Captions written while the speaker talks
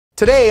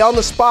Today, on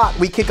the spot,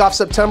 we kick off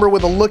September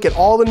with a look at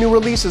all the new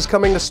releases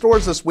coming to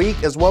stores this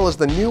week, as well as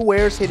the new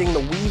wares hitting the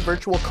Wii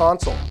Virtual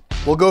Console.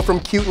 We'll go from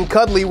cute and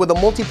cuddly with a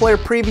multiplayer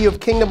preview of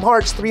Kingdom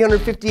Hearts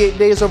 358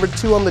 Days Over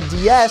 2 on the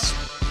DS,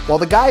 while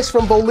the guys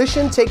from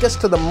Volition take us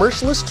to the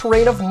merciless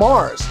terrain of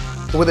Mars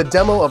with a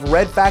demo of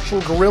Red Faction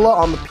Guerrilla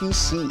on the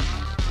PC.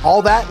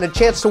 All that and a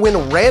chance to win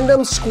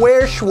random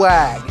Square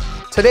swag.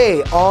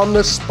 Today, on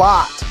the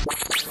spot.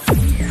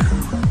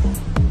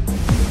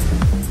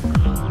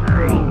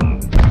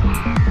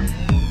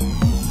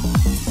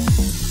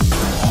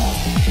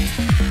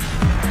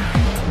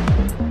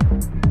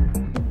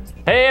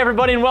 Hey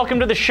everybody and welcome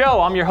to the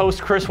show. I'm your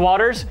host Chris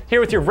Waters, here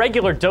with your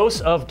regular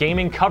dose of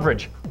gaming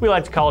coverage. We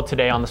like to call it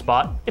Today on the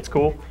Spot. It's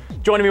cool.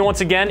 Joining me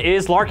once again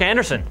is Lark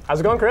Anderson.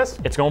 How's it going, Chris?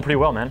 It's going pretty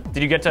well, man.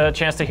 Did you get a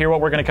chance to hear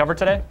what we're going to cover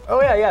today? Oh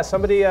yeah.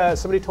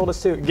 Somebody told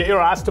us to get your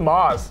ass to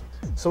Mars.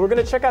 So we're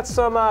gonna check out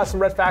some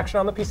Red Faction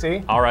on the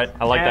PC. All right,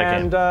 I like that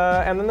game.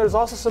 And then there's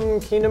also some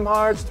Kingdom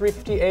Hearts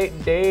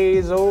 358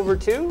 Days Over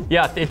 2.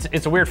 Yeah,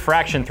 it's a weird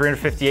fraction,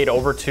 358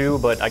 over 2,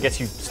 but I guess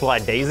you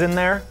slide days in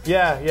there.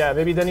 Yeah.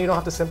 Maybe then you don't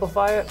have to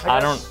simplify it. I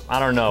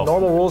don't know.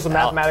 Normal rules of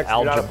mathematics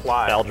do not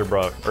apply.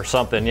 Algebra or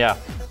something. Yeah.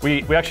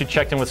 We actually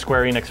checked in with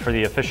Square Enix for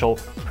the official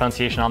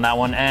pronunciation on that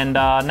one, and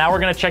now we're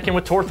gonna check in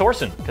with Tor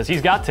Thorson because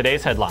he's got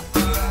today's headline.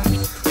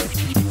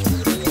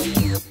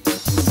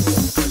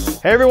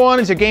 Hey everyone,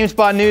 it's your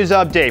GameSpot news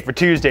update for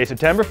Tuesday,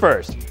 September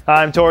 1st.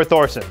 I'm Tor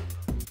Thorson.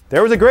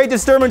 There was a great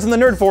disturbance in the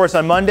Nerd Force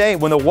on Monday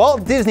when the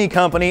Walt Disney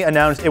Company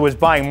announced it was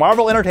buying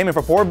Marvel Entertainment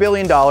for $4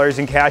 billion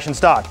in cash and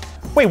stock.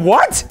 Wait,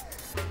 what?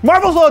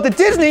 Marvel's all at the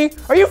Disney?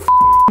 Are you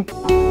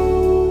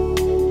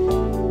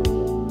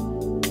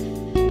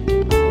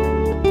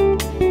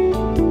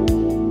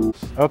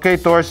Okay,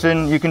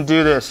 Thorson, you can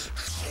do this.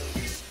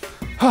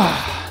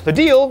 The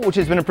deal, which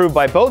has been approved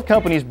by both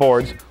companies'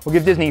 boards, will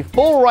give Disney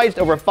full rights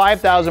to over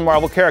 5,000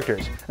 Marvel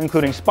characters,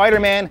 including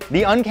Spider-Man,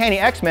 the Uncanny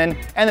X-Men,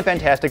 and the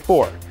Fantastic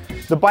Four.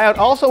 The buyout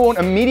also won't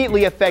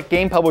immediately affect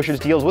game publishers'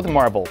 deals with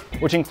Marvel,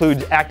 which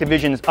includes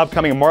Activision's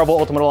upcoming Marvel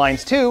Ultimate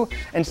Alliance 2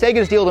 and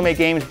Sega's deal to make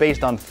games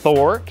based on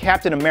Thor,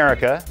 Captain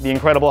America, The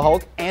Incredible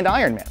Hulk, and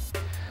Iron Man.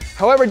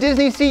 However,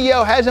 Disney's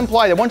CEO has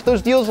implied that once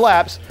those deals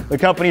lapse, the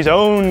company's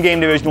own game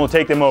division will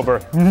take them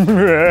over.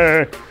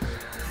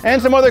 And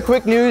some other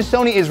quick news,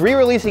 Sony is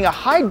re-releasing a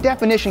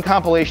high-definition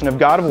compilation of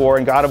God of War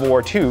and God of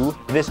War 2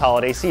 this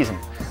holiday season.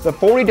 The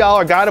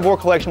 $40 God of War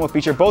collection will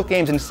feature both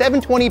games in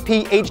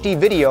 720p HD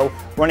video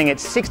running at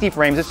 60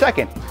 frames a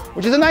second,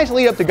 which is a nice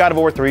lead up to God of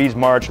War 3's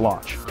March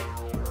launch.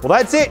 Well,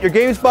 that's it, your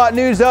GameSpot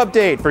news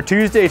update for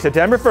Tuesday,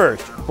 September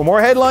 1st. For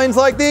more headlines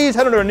like these,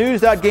 head over to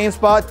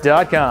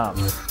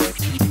news.gamespot.com.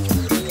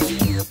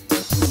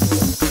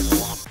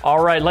 All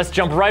right, let's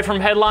jump right from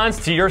headlines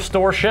to your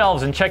store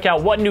shelves and check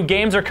out what new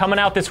games are coming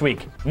out this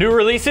week. New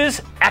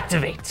releases,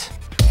 activate.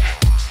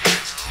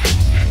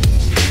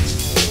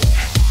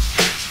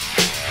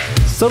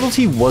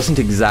 Subtlety wasn't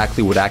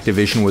exactly what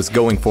Activision was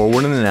going for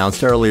when it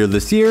announced earlier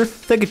this year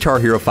that Guitar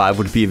Hero 5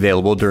 would be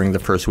available during the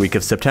first week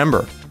of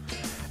September.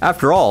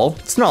 After all,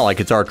 it's not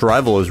like its arch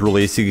rival is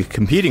releasing a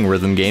competing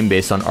rhythm game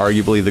based on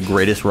arguably the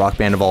greatest rock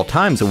band of all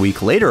times a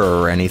week later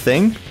or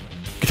anything.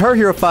 Guitar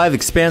Hero 5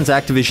 expands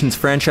Activision's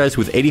franchise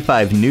with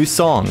 85 new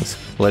songs,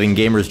 letting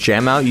gamers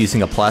jam out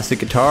using a plastic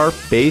guitar,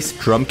 bass,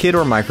 drum kit,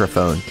 or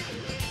microphone.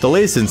 The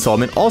latest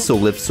installment also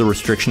lifts the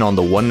restriction on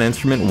the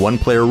one-instrument,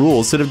 one-player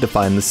rules that have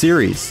defined the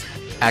series.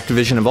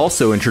 Activision have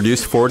also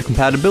introduced forward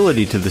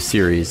compatibility to the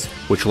series,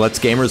 which lets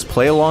gamers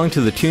play along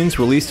to the tunes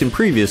released in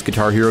previous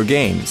Guitar Hero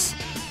games.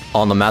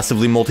 On the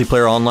massively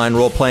multiplayer online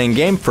role-playing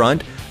game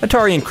front,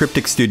 Atari and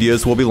Cryptic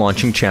Studios will be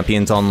launching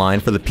Champions Online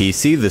for the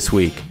PC this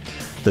week.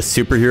 The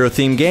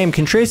superhero-themed game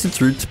can trace its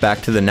roots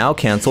back to the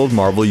now-cancelled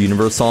Marvel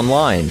Universe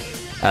Online.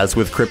 As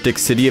with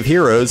Cryptic's City of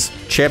Heroes,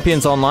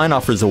 Champions Online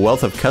offers a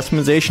wealth of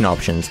customization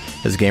options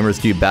as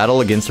gamers do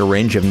battle against a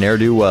range of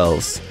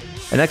ne'er-do-wells.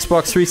 An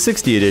Xbox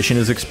 360 edition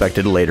is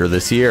expected later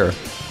this year.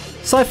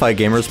 Sci-fi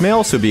gamers may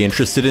also be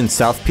interested in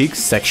South Peak's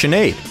Section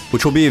 8,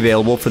 which will be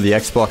available for the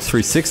Xbox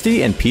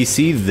 360 and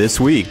PC this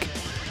week.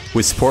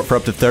 With support for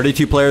up to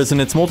 32 players in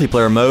its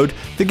multiplayer mode,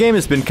 the game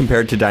has been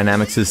compared to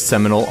Dynamix's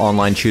seminal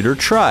online shooter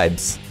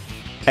Tribes.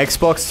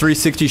 Xbox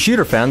 360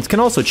 shooter fans can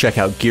also check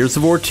out Gears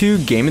of War 2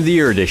 Game of the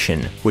Year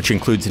Edition, which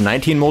includes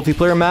 19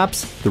 multiplayer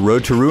maps, the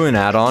Road to Ruin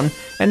add-on,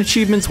 and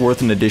achievements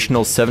worth an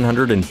additional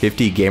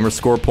 750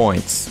 gamerscore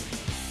points.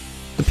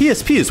 The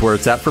PSP is where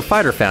it's at for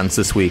fighter fans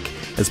this week,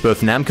 as both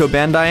Namco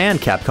Bandai and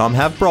Capcom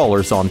have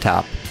brawlers on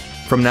tap.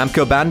 From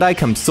Namco Bandai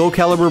comes Soul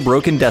Calibur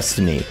Broken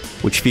Destiny,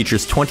 which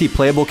features 20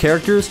 playable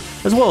characters,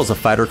 as well as a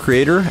fighter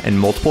creator and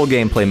multiple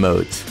gameplay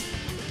modes.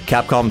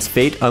 Capcom's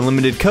Fate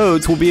Unlimited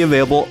Codes will be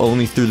available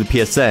only through the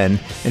PSN,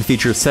 and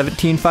features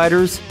 17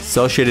 fighters,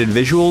 cel-shaded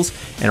visuals,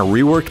 and a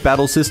reworked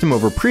battle system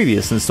over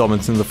previous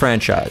installments in the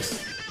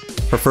franchise.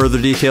 For further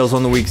details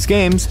on the week's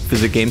games,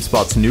 visit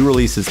GameSpot's new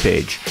releases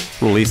page.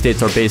 Release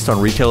dates are based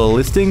on retailer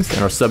listings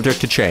and are subject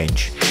to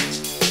change.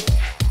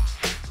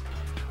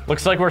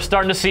 Looks like we're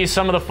starting to see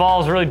some of the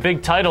fall's really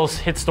big titles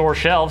hit store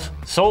shelves.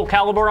 Soul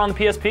Calibur on the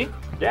PSP?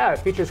 Yeah, it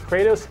features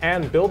Kratos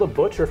and Bill the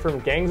Butcher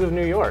from Gangs of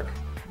New York.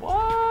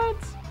 What?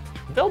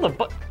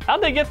 How'd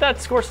they get that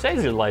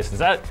Scorsese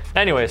license?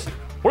 Anyways,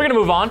 we're gonna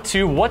move on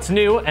to what's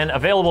new and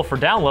available for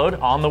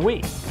download on the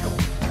Wii.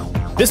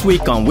 This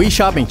week on Wii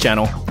Shopping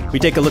Channel, we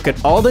take a look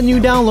at all the new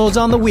downloads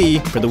on the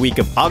Wii for the week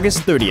of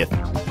August 30th.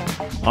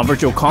 On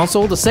Virtual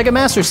Console, the Sega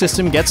Master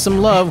System gets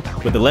some love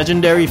with the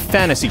legendary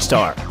Phantasy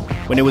Star.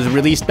 When it was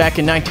released back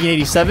in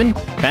 1987,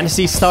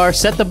 Phantasy Star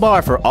set the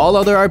bar for all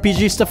other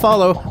RPGs to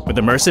follow with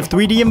immersive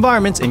 3D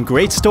environments and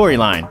great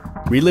storyline.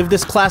 Relive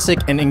this classic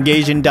and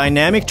engage in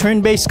dynamic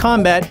turn-based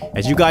combat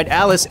as you guide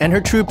Alice and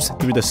her troops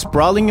through the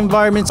sprawling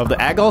environments of the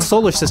Agal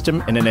solar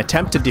system in an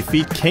attempt to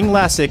defeat King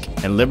Lassic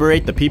and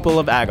liberate the people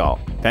of Agal.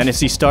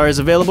 Phantasy Star is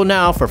available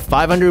now for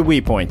 500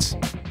 Wii points.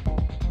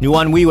 New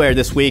on WiiWare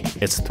this week,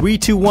 it's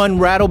 3-2-1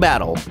 Rattle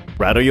Battle.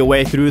 Rattle your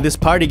way through this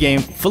party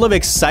game full of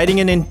exciting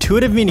and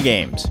intuitive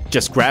minigames.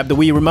 Just grab the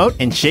Wii remote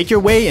and shake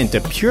your way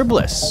into pure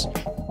bliss.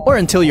 Or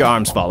until your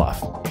arms fall off.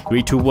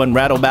 3-2-1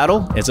 Rattle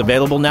Battle is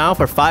available now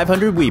for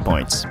 500 Wii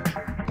points.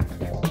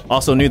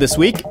 Also new this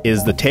week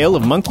is The Tale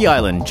of Monkey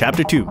Island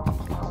Chapter 2.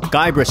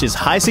 Guybrush's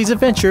high seas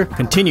adventure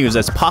continues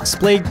as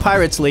pox-plagued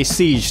pirates lay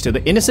siege to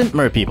the innocent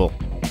merpeople.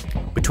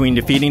 Between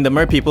defeating the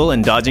merpeople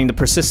and dodging the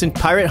persistent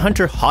pirate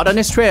hunter hot on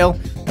his trail,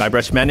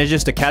 Guybrush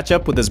manages to catch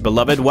up with his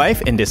beloved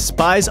wife and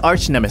despised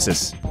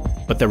arch-nemesis.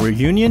 But the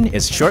reunion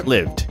is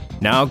short-lived.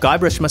 Now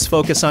Guybrush must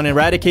focus on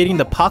eradicating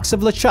the pox of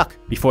LeChuck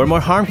before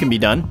more harm can be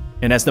done.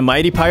 And as the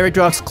mighty pirate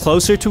draws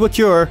closer to a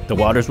cure, the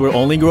waters will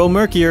only grow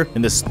murkier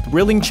in this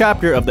thrilling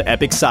chapter of the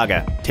epic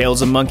saga.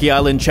 Tales of Monkey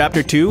Island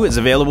Chapter 2 is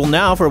available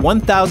now for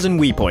 1,000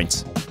 Wii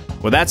points.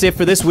 Well, that's it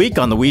for this week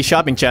on the Wii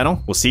Shopping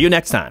Channel. We'll see you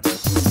next time.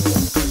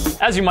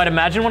 As you might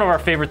imagine, one of our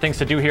favorite things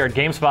to do here at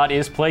GameSpot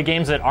is play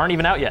games that aren't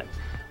even out yet.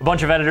 A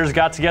bunch of editors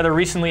got together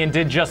recently and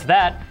did just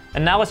that,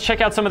 and now let's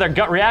check out some of their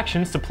gut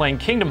reactions to playing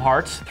Kingdom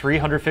Hearts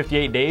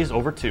 358 Days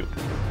Over 2.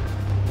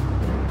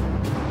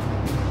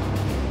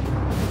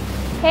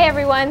 Hey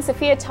everyone,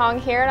 Sophia Tong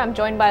here, and I'm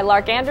joined by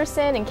Lark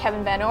Anderson and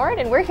Kevin Van Ord,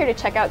 and we're here to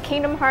check out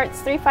Kingdom Hearts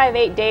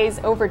 358 Days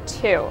Over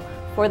 2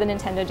 for the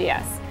Nintendo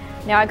DS.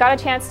 Now I got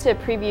a chance to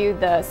preview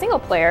the single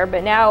player,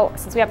 but now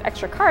since we have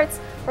extra carts,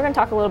 we're going to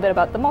talk a little bit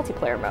about the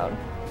multiplayer mode.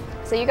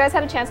 So you guys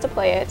had a chance to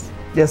play it.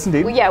 Yes,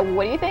 indeed. Well, yeah,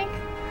 what do you think?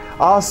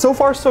 So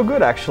far, so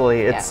good,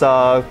 actually. It's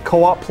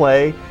co-op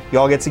play. You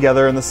all get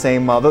together in the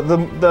same...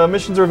 the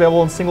missions are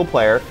available in single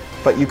player,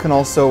 but you can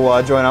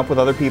also join up with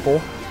other people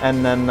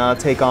and then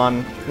take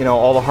on,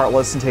 all the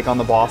Heartless and take on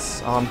the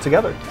boss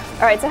together.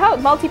 All right, so how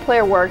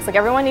multiplayer works, like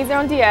everyone needs their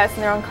own DS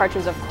and their own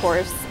cartridge, of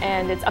course,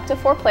 and it's up to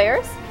 4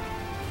 players.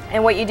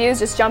 And what you do is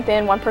just jump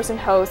in, one person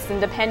hosts, and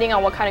depending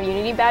on what kind of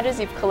Unity badges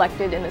you've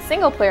collected in the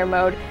single player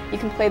mode, you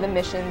can play the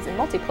missions in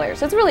multiplayer.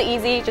 So it's really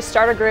easy, just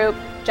start a group,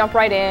 jump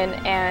right in,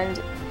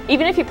 and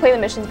even if you play the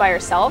missions by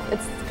yourself,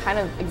 it's kind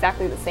of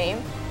exactly the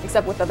same,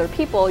 except with other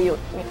people, you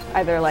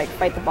either like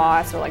fight the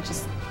boss or like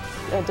just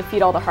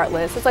defeat all the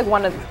Heartless. It's like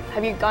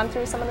have you gone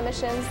through some of the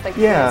missions? Like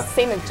yeah.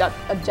 Same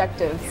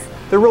objectives.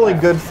 They're really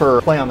good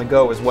for play on the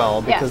go as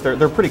well because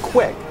they're pretty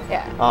quick.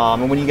 Yeah.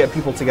 And when you get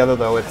people together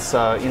though, it's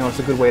it's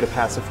a good way to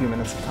pass a few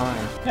minutes of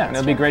time. Yeah, and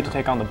it'd be great to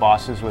take on the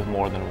bosses with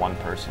more than one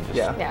person,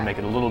 just to make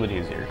it a little bit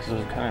easier because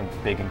those are kind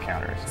of big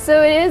encounters.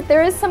 So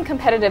there is some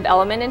competitive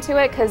element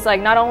into it because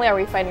like not only are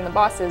we fighting the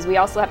bosses, we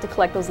also have to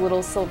collect those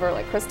little silver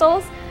like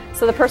crystals.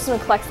 So the person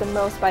who collects the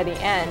most by the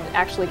end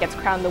actually gets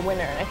crowned the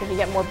winner, and I think you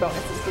get more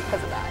bonuses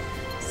because of that.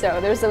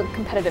 So there's a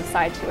competitive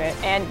side to it,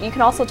 and you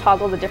can also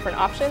toggle the different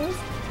options.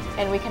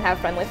 And we can have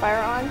friendly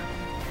fire on,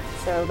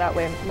 so that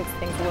way it makes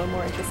things a little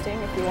more interesting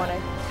if you want to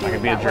do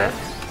it that way.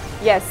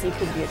 Yes, you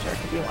could be a jerk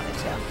if you wanted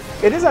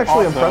to. It is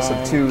actually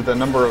impressive too, the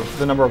number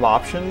of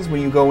options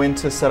when you go in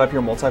to set up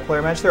your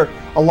multiplayer match. There are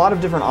a lot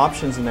of different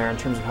options in there in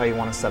terms of how you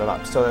want to set it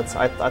up. So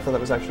I thought that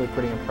was actually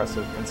pretty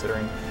impressive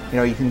considering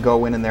you can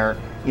go in and there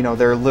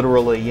are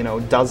literally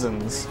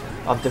dozens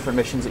of different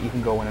missions that you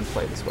can go in and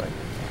play this way.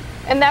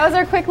 And that was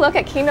our quick look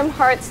at Kingdom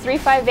Hearts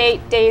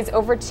 358 Days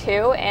Over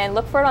 2, and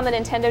look for it on the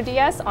Nintendo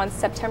DS on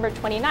September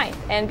 29th.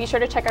 And be sure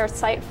to check our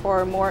site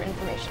for more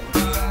information.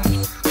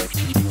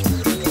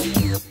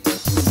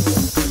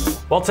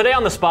 Well, today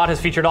on The Spot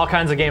has featured all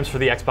kinds of games for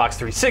the Xbox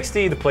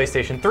 360, the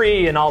PlayStation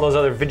 3, and all those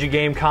other video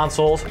game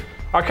consoles.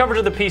 Our coverage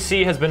of the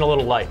PC has been a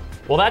little light.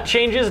 Well, that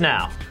changes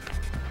now.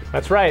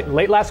 That's right.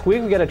 Late last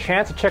week, we got a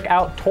chance to check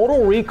out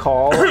Total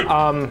Recall,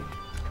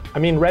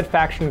 Red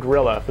Faction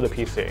Guerrilla for the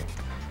PC.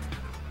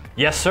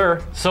 Yes,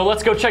 sir. So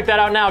let's go check that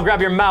out now. Grab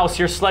your mouse,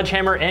 your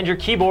sledgehammer, and your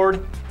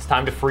keyboard. It's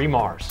time to free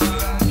Mars.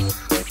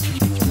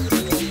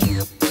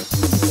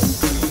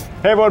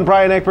 Hey everyone,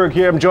 Brian Eckberg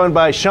here. I'm joined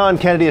by Sean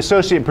Kennedy,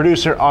 associate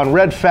producer on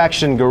Red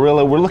Faction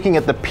Guerrilla. We're looking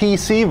at the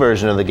PC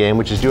version of the game,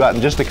 which is due out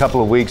in just a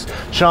couple of weeks.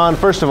 Sean,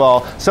 first of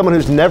all, someone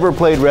who's never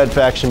played Red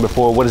Faction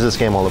before, what is this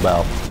game all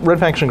about? Red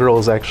Faction Guerrilla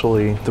is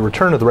actually the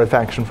return of the Red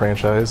Faction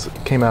franchise.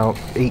 It came out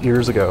 8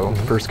 years ago,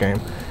 the first game.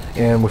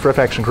 And with Red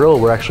Faction Guerrilla,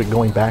 we're actually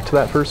going back to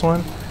that first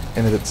one,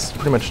 and it's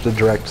pretty much the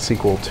direct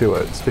sequel to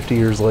it. It's 50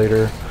 years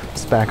later,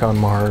 it's back on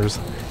Mars,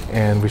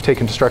 and we've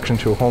taken destruction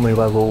to a whole new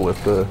level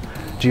with the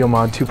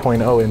GeoMod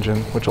 2.0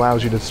 engine, which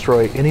allows you to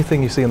destroy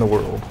anything you see in the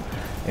world.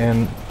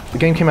 And the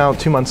game came out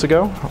 2 months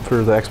ago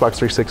for the Xbox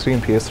 360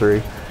 and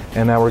PS3,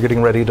 and now we're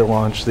getting ready to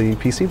launch the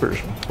PC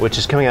version, which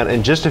is coming out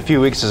in just a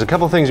few weeks. There's a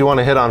couple things you want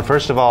to hit on.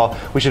 First of all,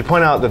 we should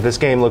point out that this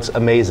game looks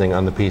amazing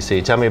on the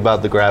PC. Tell me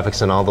about the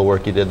graphics and all the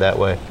work you did that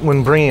way.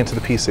 When bringing it to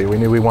the PC, we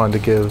knew we wanted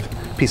to give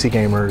PC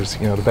gamers,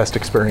 the best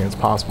experience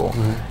possible.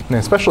 And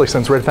especially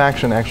since Red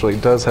Faction actually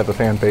does have a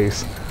fan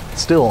base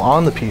still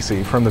on the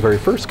PC from the very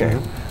first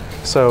game.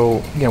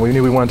 So, we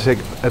knew we wanted to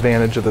take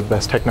advantage of the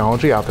best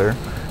technology out there.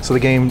 So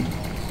the game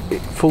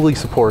fully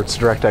supports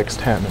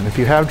DirectX 10. And if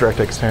you have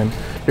DirectX 10,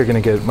 you're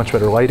going to get much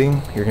better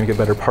lighting, you're going to get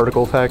better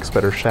particle effects,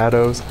 better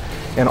shadows,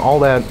 and all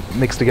that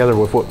mixed together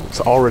with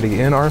what's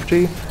already in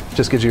RFG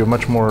just gives you a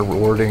much more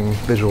rewarding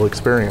visual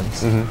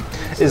experience. So.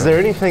 Is there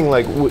anything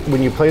like,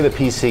 when you play the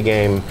PC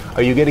game,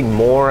 are you getting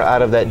more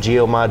out of that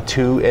GeoMod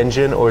 2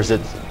 engine, or is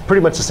it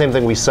pretty much the same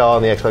thing we saw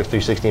on the Xbox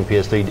 360 and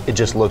PS3, it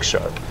just looks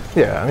sharp?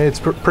 Yeah, I mean, it's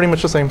pretty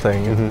much the same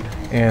thing,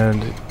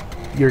 and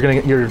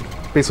you're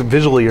basically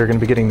visually you're going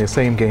to be getting the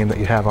same game that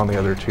you have on the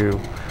other two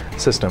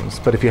systems.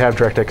 But if you have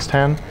DirectX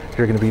 10,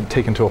 you're going to be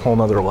taken to a whole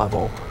nother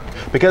level.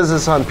 Because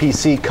it's on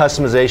PC,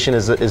 customization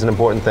is an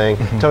important thing.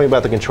 Tell me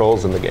about the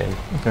controls in the game.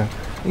 Okay.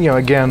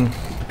 Again,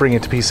 bringing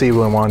it to PC, we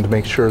wanted to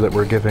make sure that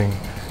we're giving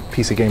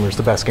PC gamers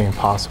the best game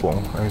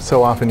possible. I mean,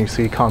 so often you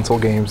see console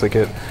games that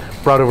get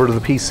brought over to the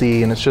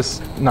PC and it's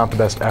just not the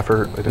best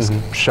effort. They just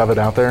shove it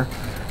out there.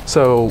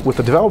 So with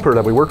the developer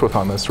that we worked with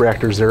on this,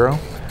 Reactor Zero,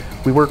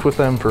 we worked with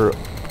them for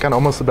kind of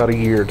almost about a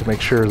year to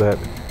make sure that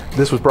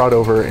this was brought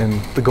over,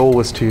 and the goal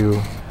was to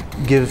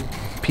give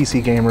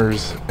PC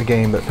gamers a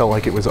game that felt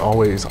like it was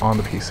always on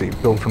the PC,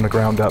 built from the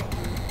ground up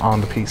on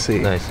the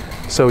PC. Nice.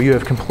 So you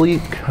have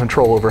complete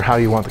control over how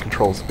you want the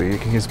controls to be. You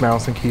can use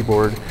mouse and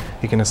keyboard,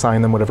 you can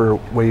assign them whatever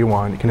way you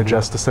want, you can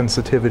adjust the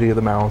sensitivity of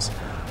the mouse,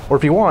 or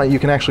if you want, you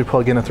can actually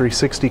plug in a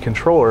 360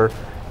 controller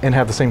and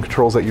have the same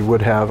controls that you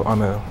would have on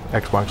the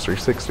Xbox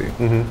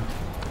 360.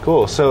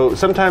 Cool. So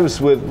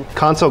sometimes with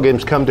console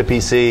games come to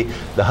PC,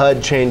 the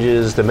HUD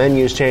changes, the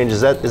menus change.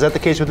 Is that the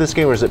case with this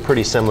game, or is it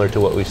pretty similar to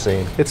what we've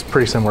seen? It's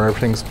pretty similar.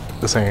 Everything's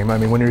the same. I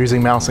mean, when you're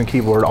using mouse and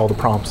keyboard, all the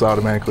prompts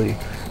automatically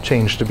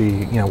change to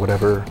be,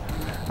 whatever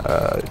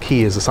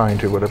key is assigned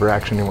to whatever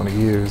action you want to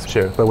use.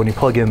 Sure. But when you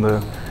plug in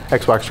the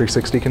Xbox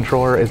 360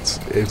 controller, it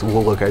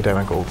will look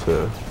identical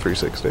to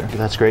 360.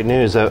 That's great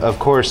news. Of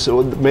course,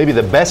 maybe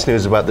the best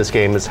news about this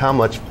game is how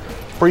much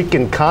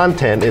freaking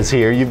content is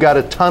here. You've got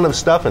a ton of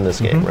stuff in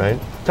this game, right?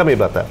 Tell me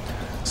about that.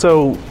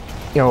 So,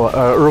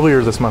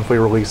 earlier this month we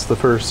released the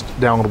first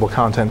downloadable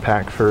content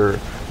pack for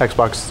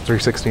Xbox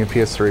 360 and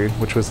PS3,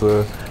 which was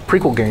the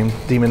prequel game,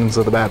 Demons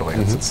of the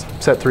Badlands. It's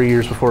set 3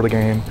 years before the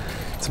game.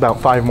 It's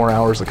about 5 more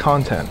hours of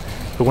content.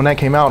 But when that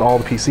came out, all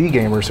the PC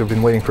gamers who've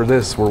been waiting for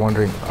this were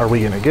wondering, are we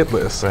going to get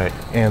this? Right.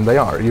 And they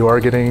are. You are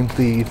getting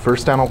the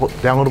first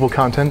downloadable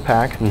content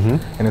pack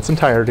in its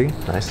entirety.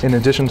 Nice. In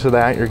addition to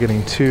that, you're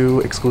getting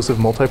 2 exclusive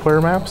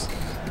multiplayer maps.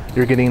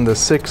 You're getting the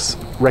 6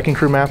 Wrecking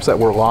Crew maps that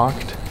were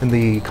locked in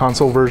the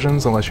console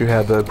versions, unless you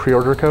had the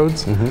pre-order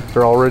codes.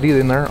 They're already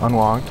in there,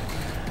 unlocked.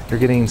 You're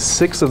getting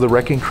 6 of the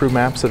Wrecking Crew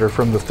maps that are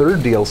from the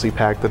 3rd DLC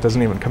pack that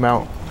doesn't even come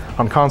out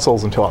on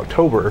consoles until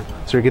October,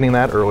 so you're getting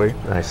that early.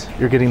 Nice.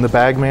 You're getting the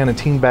Bagman and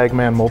Team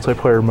Bagman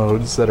multiplayer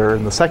modes that are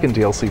in the 2nd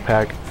DLC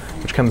pack,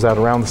 which comes out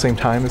around the same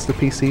time as the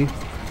PC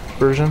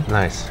version.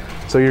 Nice.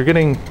 So you're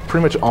getting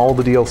pretty much all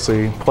the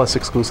DLC, plus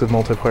exclusive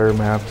multiplayer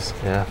maps.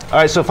 Yeah. All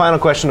right, so final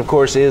question, of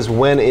course, is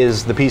when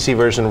is the PC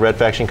version of Red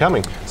Faction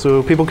coming?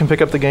 So people can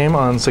pick up the game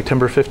on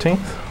September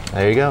 15th.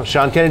 There you go.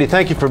 Sean Kennedy,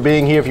 thank you for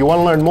being here. If you want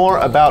to learn more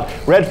about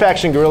Red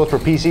Faction Guerrilla for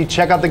PC,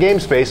 check out the game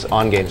space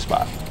on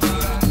GameSpot.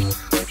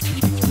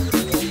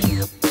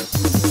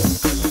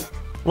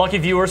 Lucky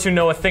viewers who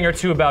know a thing or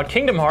two about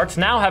Kingdom Hearts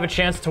now have a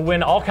chance to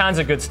win all kinds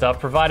of good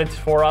stuff provided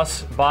for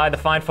us by the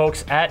fine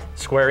folks at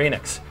Square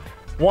Enix.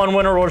 One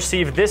winner will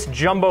receive this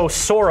Jumbo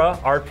Sora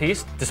art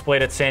piece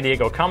displayed at San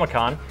Diego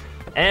Comic-Con,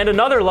 and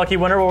another lucky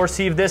winner will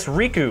receive this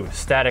Riku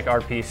static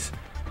art piece,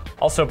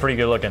 also pretty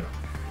good looking.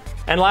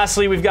 And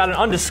lastly, we've got an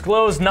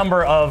undisclosed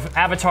number of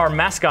Avatar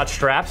mascot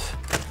straps,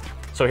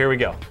 so here we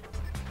go.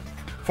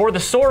 For the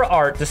Sora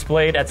art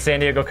displayed at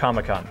San Diego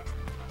Comic-Con,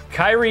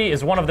 Kairi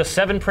is one of the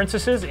 7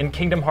 princesses in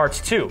Kingdom Hearts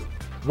 2.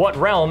 What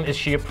realm is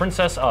she a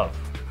princess of?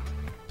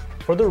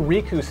 For the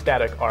Riku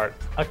static art,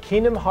 a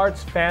Kingdom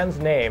Hearts fan's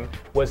name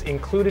was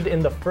included in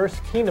the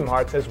first Kingdom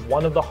Hearts as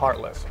one of the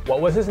Heartless.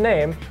 What was his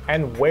name,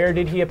 and where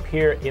did he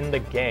appear in the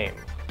game?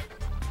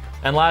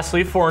 And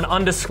lastly, for an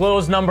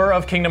undisclosed number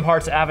of Kingdom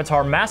Hearts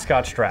Avatar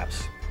mascot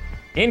straps.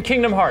 In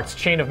Kingdom Hearts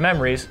Chain of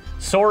Memories,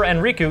 Sora and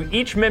Riku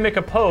each mimic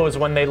a pose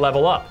when they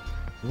level up.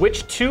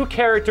 Which 2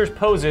 characters'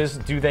 poses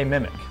do they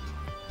mimic?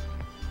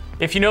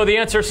 If you know the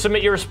answer,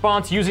 submit your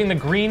response using the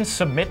green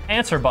Submit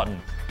Answer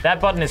button.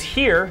 That button is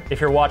here if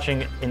you're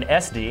watching in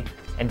SD,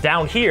 and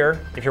down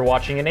here if you're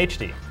watching in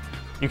HD.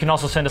 You can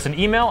also send us an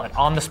email at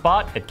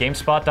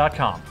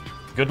onthespot@gamespot.com.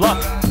 Good luck!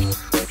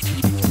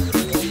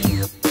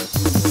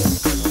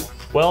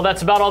 Well,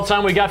 that's about all the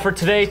time we got for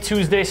today,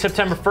 Tuesday,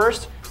 September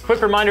 1st.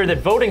 Quick reminder that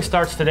voting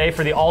starts today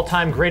for the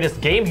all-time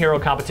greatest Game Hero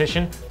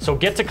competition, so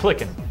get to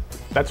clicking.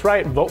 That's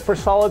right, vote for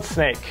Solid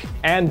Snake.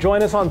 And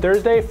join us on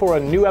Thursday for a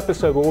new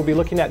episode where we'll be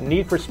looking at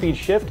Need for Speed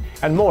Shift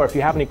and more. If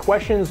you have any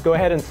questions, go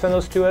ahead and send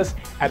those to us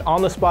at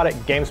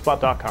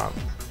onthespot@gamespot.com.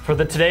 For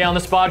the Today on the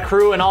Spot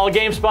crew and all of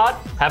GameSpot,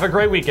 have a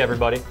great week,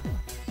 everybody.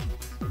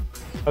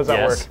 How does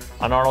that work?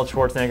 An Arnold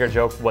Schwarzenegger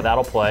joke, well,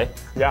 that'll play.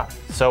 Yeah.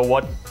 So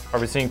what, are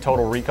we seeing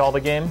Total Recall the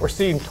game? We're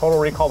seeing Total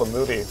Recall the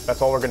movie.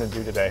 That's all we're going to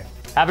do today.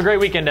 Have a great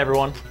weekend,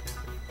 everyone.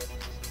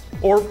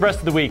 Or rest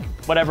of the week,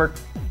 whatever.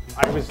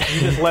 You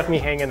just left me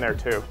hanging there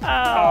too.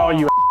 Oh,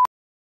 you